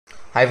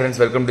Hi friends,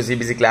 welcome to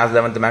CBSE class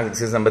 11th math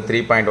exercise number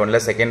 3.1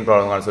 second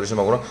problem solution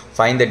பார்க்குறோம்.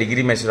 Find the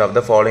degree measure of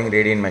the following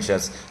radian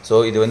measures. So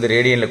இது வந்து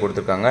ரேடியன்ல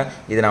கொடுத்திருக்காங்க.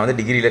 இத நான் வந்து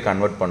டிகிரில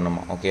convert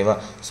பண்ணனுமா. ஓகேவா?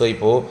 சோ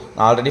இப்போ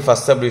ஆல்ரெடி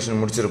ஃபர்ஸ்ட்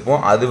சப்டிவிஷன்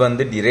முடிச்சிருப்போம். அது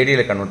வந்து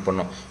ரேடியன்ல கன்வர்ட்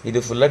பண்ணனும்.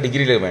 இது ஃபுல்லா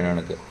டிகிரில வேணும்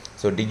எனக்கு.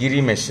 So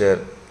degree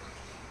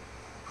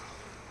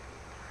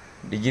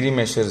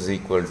measure is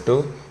equal to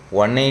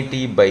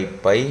 180 by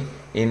pi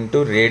into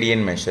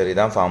radian measure.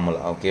 இதான்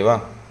ஃபார்முலா. ஓகேவா?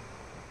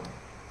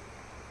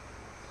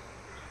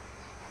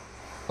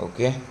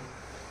 Okay,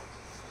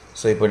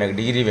 so இப்போ எனக்கு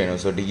டிகிரி வேணும்.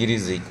 So degree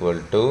is equal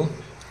to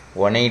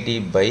 180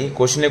 by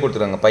क्वेश्चनல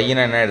கொடுத்திருக்காங்க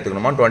பையனா என்ன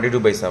எடுத்துக்கணுமா 22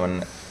 by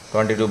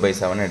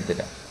 7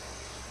 எடுத்துட்டேன்.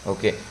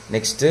 Okay,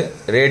 next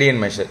radian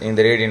measure. இந்த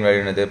ரேடியன்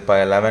வேல்யூ என்னது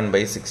 11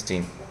 by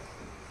 16.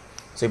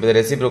 ஸோ இப்போ இதை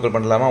ரெசிப்ரோக்கல்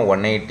பண்ணலாமா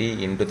 180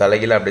 இன்ட்டு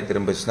தலைகீழ அப்படியே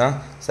திரும்பிச்சுன்னா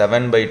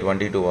 7 by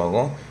 22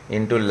 ஆகும்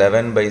இன்ட்டு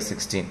 11 by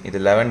 16. இது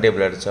 11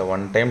 டேபிள் அடிச்சா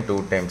 1 டைம் 2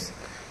 டைம்ஸ்.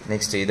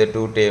 நெக்ஸ்ட் இதை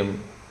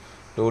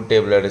 2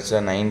 டேபிள் அடிச்சா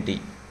 90.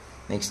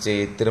 நெக்ஸ்ட்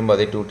திரும்ப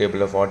அதே 2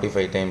 டேபிளில்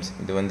 45 டைம்ஸ்.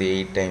 இது வந்து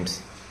 8 டைம்ஸ்.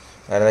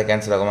 வேறு ஏதாவது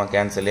கேன்சல் ஆகுமா?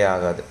 கேன்சலே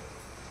ஆகாது.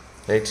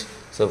 Right.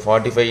 So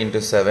 45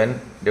 into 7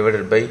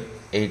 divided by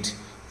 8.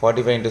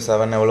 45 into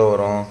 7 எவ்வளோ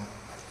வரும்?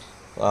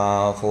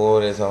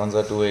 4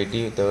 7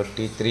 280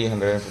 30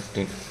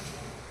 315.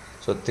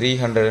 ஸோ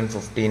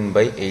 315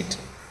 by 8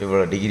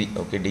 இவ்வளோ degree.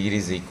 Okay, degree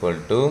is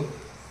equal to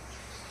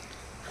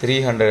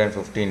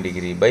 315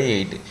 degree by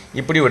 8.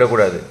 இப்படி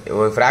விடக்கூடாது,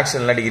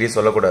 ஃப்ராக்ஷன்லாம் டிகிரி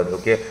சொல்லக்கூடாது.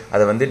 ஓகே,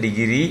 அதை வந்து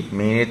டிகிரி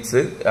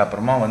மினிட்ஸு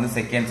அப்புறமா வந்து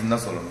செகண்ட்ஸ்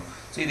தான் சொல்லணும்.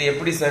 ஸோ இது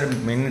எப்படி சார்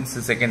மினிட்ஸ்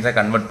செகண்ட்ஸாக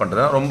கன்வெர்ட்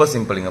பண்ணுறது? ரொம்ப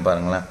சிம்பிளுங்க,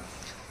 பாருங்களேன்.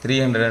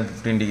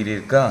 315 டிகிரி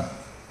இருக்கா,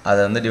 அதை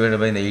வந்து டிவைட்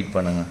பை இந்த 8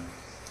 பண்ணுங்கள்.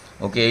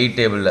 ஓகே, 8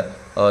 டேபிளில்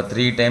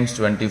 3 டைம்ஸ்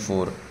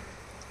 24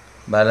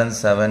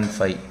 பேலன்ஸ் 7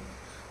 5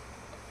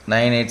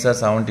 9 8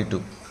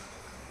 72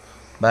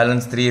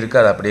 பேலன்ஸ் 3 இருக்குது,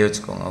 அதை அப்படியே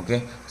வச்சுக்கோங்க. ஓகே,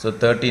 ஸோ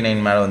 39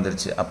 மேலே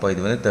வந்துருச்சு. அப்போ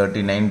இது வந்து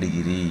 39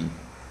 டிகிரி.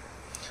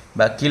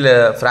 கீழே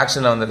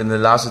ஃப்ராக்ஷனில் வந்து இந்த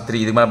லாஸ்ட்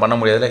 3 இது மேலே பண்ண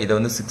முடியாதுல, இதை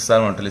வந்து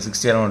 6 ஒன்றில்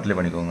 60 ஒன்றில்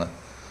பண்ணிக்கோங்க.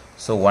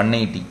 ஸோ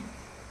 180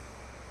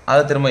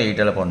 அதை திரும்ப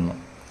 8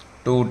 பண்ணணும்.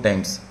 2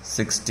 டைம்ஸ்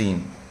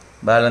 16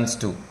 பேலன்ஸ்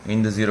 2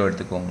 இந்த 0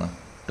 எடுத்துக்கோங்க.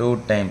 2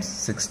 டைம்ஸ்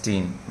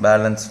 16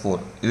 பேலன்ஸ் 4.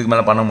 இதுக்கு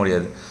மேலே பண்ண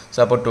முடியாது. ஸோ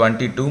அப்போ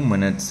 22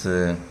 மினிட்ஸு.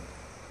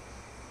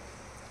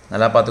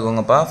 நல்லா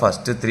பார்த்துக்கோங்கப்பா.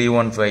 ஃபஸ்ட்டு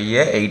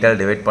 315 8ஆல்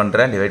டிவைட்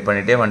பண்ணுறேன். டிவைட்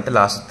பண்ணிகிட்டே வந்துட்டு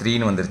லாஸ்ட்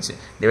 3ன்னு வந்துருச்சு.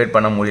 டிவைட்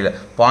பண்ண முடியல,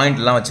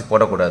 பாயிண்ட்லாம் வச்சு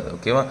போடக்கூடாது.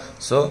 ஓகேவா?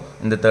 ஸோ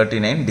இந்த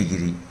 39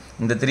 டிகிரி.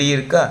 இந்த 3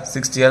 இருக்கா,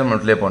 60ஆல்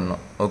மல்டிப்ளை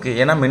பண்ணணும். ஓகே,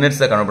 ஏன்னா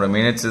மினிட்ஸில் கணப்படும்.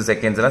 மினிட்ஸ்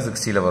செகண்ட்ஸ்லாம்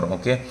 60ல் வரும்.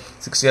 ஓகே,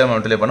 60ஆல்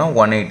மல்டிப்ளை பண்ணால்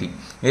 180.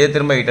 இதே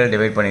திரும்ப 8ஆல்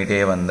டிவைட்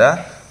பண்ணிகிட்டே வந்தால்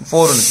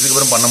 4 வந்துச்சு.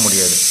 இதுக்கப்புறம் பண்ண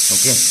முடியாது.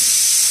 ஓகே,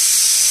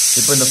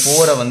 இப்போ இந்த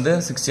 4ஐ வந்து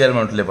 60ஆல்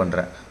மல்டிப்ளை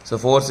பண்ணுறேன். ஸோ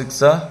 4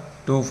 6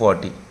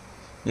 240.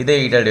 இதே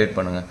 8ஆல் டிவைட்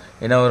பண்ணுங்கள்.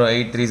 என்ன வரும்?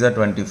 8 3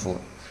 24.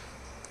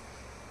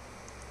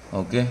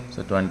 Okay, so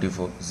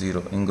 24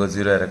 0. இங்கே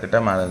 0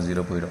 இறக்கிட்டால் மேலே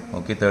 0 போயிடும்.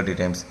 Okay, 30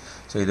 times.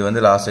 ஸோ இது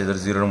வந்து லாஸ்ட் இது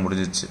 0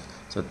 முடிஞ்சிச்சு.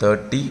 So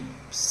 30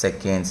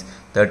 seconds.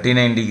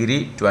 39 degree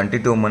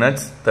 22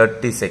 minutes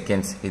 30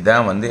 seconds.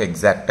 இதான் வந்து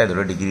எக்ஸாக்டாக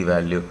இதோட டிகிரி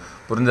வேல்யூ.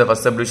 புரிஞ்ச?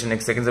 First subdivision.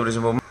 Next second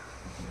subdivision போகும்.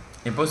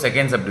 இப்போ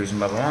செகண்ட்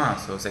சப்டிவிஷன் பார்ப்போமா?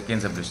 ஸோ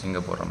செகண்ட் சப்டிவிஷன்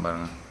இங்கே போடுறோம்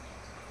பாருங்கள்.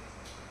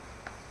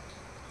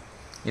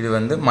 இது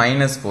வந்து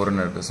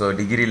 -4ன்னு இருக்குது. ஸோ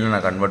டிகிரியில்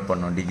நான் கன்வெர்ட்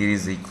பண்ணோம். டிகிரி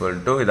இஸ் ஈக்குவல்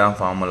டு இதான்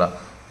ஃபார்முலா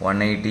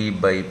 180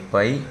 by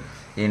pi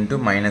இன்ட்டு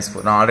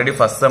 -4. நான் ஆல்ரெடி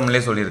ஃபஸ்ட்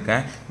சம்லேயே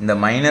சொல்லியிருக்கேன். இந்த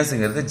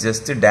மைனஸுங்கிறது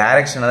ஜஸ்ட்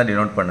டைரக்ஷனை தான்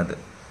டினோட் பண்ணுது.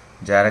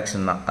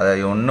 டைரக்ஷன் தான், அதை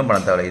ஒன்றும் பண்ண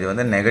தேவையில்லை. இது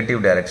வந்து நெகட்டிவ்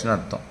டைரக்ஷன்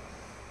அர்த்தம்.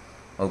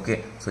 ஓகே,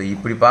 ஸோ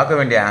இப்படி பார்க்க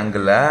வேண்டிய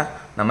ஆங்கிளில்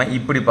நம்ம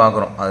இப்படி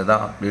பார்க்குறோம்,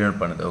 அதுதான்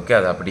டினோட் பண்ணுது. ஓகே,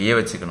 அதை அப்படியே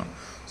வச்சுக்கணும்.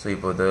 ஸோ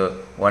இப்போது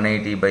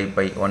 180 by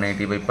pi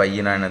 180 by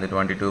piனா என்னது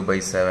 22 by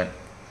 7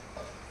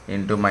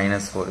 into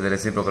 -4. இதை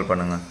ரெசிப்ரோக்கல்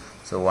பண்ணுங்க.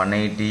 So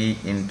 180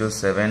 into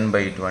 7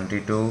 by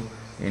 22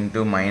 into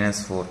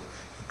 -4.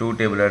 2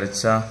 table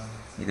அடிச்சா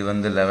இது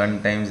வந்து 11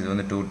 டைம்ஸ், இது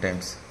வந்து 2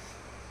 டைம்ஸ்.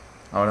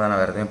 அவ்வளோதான்,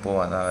 வேறு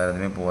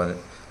எதுவுமே போகாது.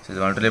 ஸோ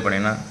இது மல்டிப்ளை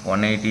பண்ணிங்கன்னா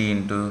 180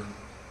 into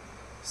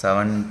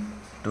 7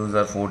 2s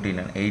are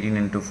 14 18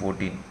 into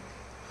 14.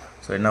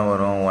 So என்ன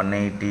வரும்?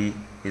 180.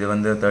 இது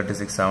வந்து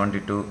 36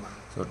 72.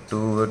 ஸோ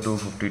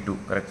 252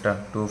 கரெக்டாக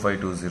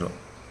 2520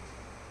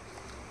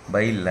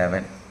 by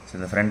 11. ஸோ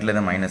இந்த ஃப்ரண்ட்டில்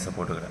தான் மைனஸை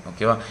போட்டுக்கிறேன்.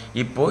 ஓகேவா?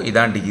 இப்போது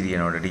இதான் டிகிரி,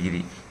 என்னோட டிகிரி.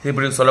 இது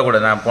இப்படி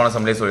சொல்லக்கூடாது. நான் போன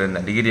சம்லேயே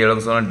சொல்லியிருந்தேன். டிகிரி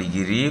எவ்வளோ சொல்லணும்?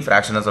 டிகிரி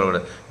ஃப்ராக்ஷனாக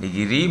சொல்லக்கூடாது.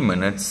 Degree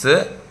minutes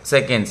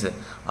seconds.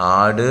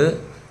 ஆடு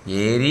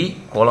ஏரி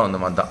கோலம் அந்த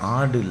மாதிரி தான்.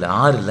 ஆடு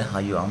இல்லை.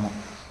 ஐயோ ஆமாம்,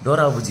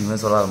 தோராபுஜிமே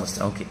சொல்ல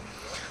ஆரம்பிச்சிட்டேன். Okay,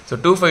 so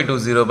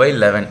 2520 by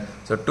 11.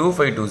 So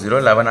 2520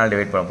 11ஆல்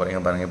divide பண்ண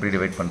போகிறீங்க. பாருங்கள் எப்படி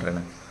டிவைட்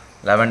பண்ணுறேன்னு.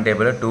 11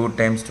 டேபிளில் 2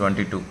 times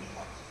 22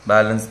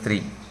 balance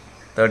 3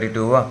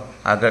 32வா.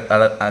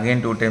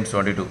 Again 2 times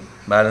 22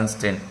 balance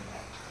 10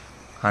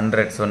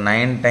 100. So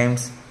 9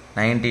 times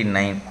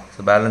 99. So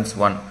balance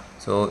 1.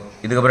 So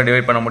இதுக்கப்புறம்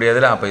டிவைட் பண்ண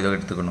முடியாதுல்ல, அப்போ இதை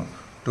எடுத்துக்கணும்.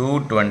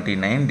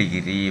 229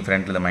 டிகிரி.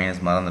 ஃப்ரண்ட்டில் மைனஸ்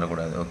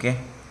மறந்துடக்கூடாது. ஓகே,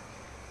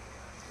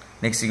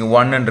 நெக்ஸ்ட் இங்கே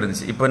 1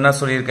 இருந்துச்சு. இப்போ என்ன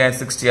சொல்லியிருக்கேன்?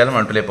 60ஆல்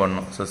மல்டிப்ளை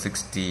பண்ணணும். ஸோ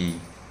 60.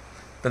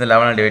 இப்போ இந்த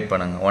 11ஆல் டிவைட்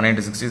பண்ணுங்க. 1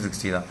 into 60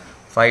 60 தான்.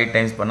 5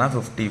 டைம்ஸ் பண்ணால்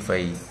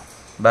 55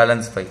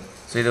 பேலன்ஸ் 5.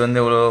 ஸோ இது வந்து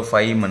எவ்வளோ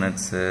 5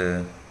 மினிட்ஸு.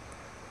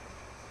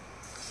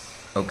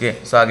 ஓகே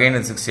ஸோ அகைன்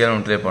இது 60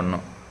 மல்டிப்ளை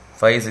பண்ணணும்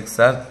 5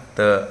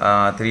 6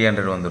 ஆர்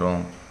 300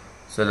 வந்துடும்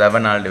ஸோ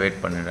 11 ஆல் டிவைட்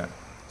பண்ணிடுறேன்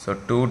ஸோ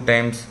 2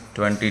 times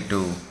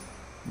 22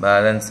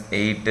 பேலன்ஸ்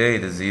 8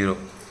 இது 0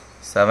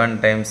 7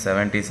 times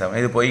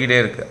 77 இது போய்கிட்டே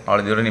இருக்குது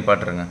அவ்வளோ தூரம் நீ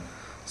பாட்டுருங்க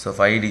so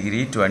 5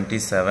 degree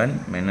 27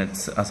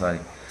 minutes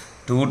sorry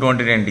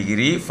 229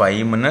 degree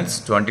 5 minutes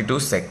 22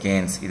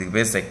 seconds இதுக்கு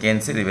பேர்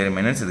செகண்ட்ஸ் இது பேர்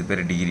மினிட்ஸ் இதுக்கு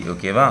பேர் டிகிரி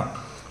ஓகேவா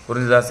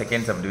புரிஞ்சுதா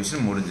செகண்ட் சப்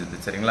டிவிஷன் முடிஞ்சுது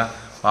சரிங்களா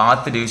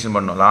பார்த்து டிவிஷன்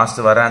பண்ணணும் லாஸ்ட்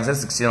வர ஆன்சர்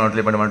 60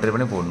 மல்டிப்ளை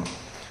பண்ணி போடணும்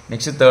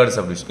நெக்ஸ்ட் தேர்ட்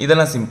சப் டிவிஷன்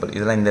இதெல்லாம் சிம்பிள்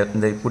இதெல்லாம்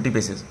இந்த குட்டி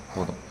பேசஸ்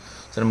போதும்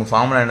ஸோ நமக்கு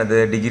ஃபார்முலா என்னது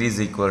degree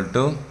is equal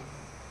to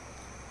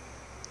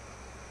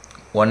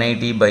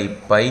 180 by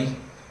pi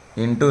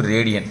into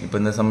radian இப்போ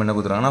இந்த சம் என்ன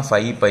கொடுத்துருக்காங்கன்னா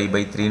 5 pi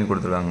by 3ன்னு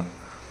கொடுத்துருக்காங்க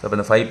ஸோ இப்போ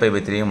இந்த 5 pi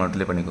by 3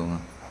 மல்டிப்ளை பண்ணிக்கோங்க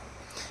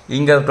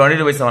இங்கே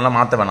 22 by 7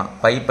 மாற்ற வேணாம்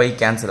pi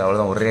கேன்சல்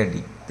அவ்வளோதான் ஒரே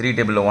அடி 3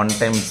 டேபிளில் 1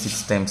 time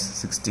 6 times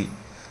 60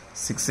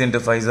 6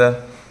 into 5 are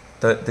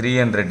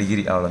 300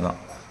 degree அவ்வளோதான்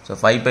ஸோ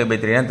 5 pi by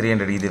 3னா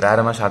 300 இது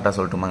வேறு மாதிரி ஷார்ட்டாக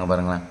சொல்லட்டுமாங்க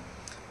பாருங்களேன்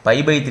pi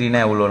by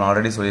 3னா எவ்வளோ நான்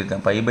ஆல்ரெடி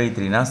சொல்லியிருக்கேன் pi by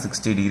 3னா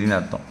 60 டிகிரின்னு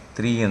அர்த்தம்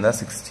 3 இருந்தால்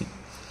 60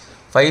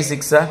 5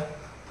 6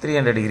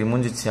 300 டிகிரி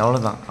முடிஞ்சிச்சு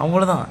அவ்வளோதான்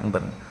இங்கே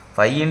பாருங்கள்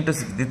 5 into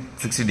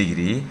 60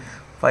 டிகிரி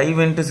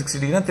 5 into 60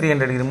 டிகிரினா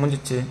 300 டிகிரி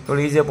முடிஞ்சிச்சு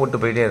இவ்வளோ ஈஸியாக போட்டு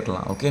போயிட்டே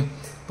இருக்கலாம் ஓகே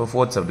இப்போ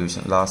fourth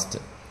subdivision last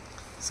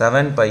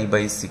 7 pi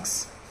by 6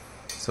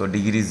 so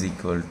degree is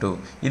equal to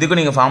இதுக்கும்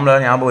நீங்கள் ஃபார்முலா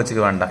ஞாபகம்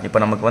வச்சுக்க வேண்டாம் இப்போ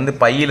நமக்கு வந்து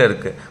பையில்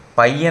இருக்குது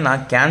பையை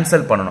நான்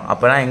கேன்சல் பண்ணணும்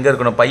அப்போனா எங்கே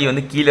இருக்கணும் பை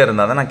வந்து கீழே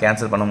இருந்தால் தான் நான்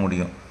கேன்சல் பண்ண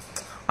முடியும்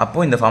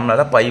அப்போது இந்த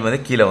ஃபார்முலாவில் பை வந்து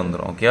கீழே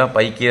வந்துடும் ஓகேவா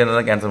பை கீழே இருந்தால்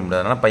தான் கேன்சல்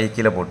முடியாது அதனால் பை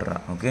கீழே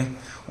போட்டுறேன் ஓகே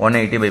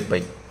 180 by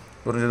pi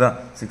புரிஞ்சுதா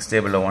 6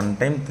 டேபிளில் 1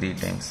 time 3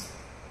 times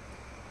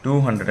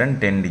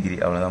 210 டிகிரி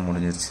அவ்வளோதான்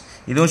முடிஞ்சிருச்சு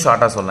இதுவும்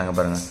ஷார்ட்டாக சொல்லலாங்க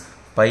பாருங்கள்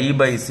pi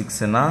by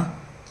 6னா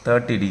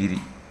 30 degree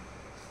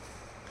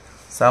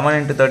 7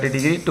 into 30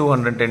 degree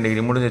 210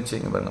 degree முடிஞ்சிருச்சு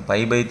இங்கே பாருங்கள் pi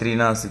by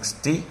 3னா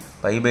 60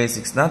 pi by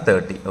 6னா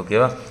 30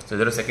 ஓகேவா ஸோ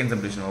இதோட செகண்ட்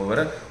சப்டிவிஷன்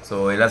ஓவர் ஸோ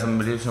எல்லா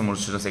சப்டிவிஷனும்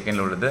முடிச்சிட்டோம்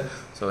செகண்டில் உள்ளது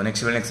ஸோ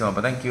நெக்ஸ்ட்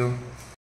அப்போ தேங்க்யூ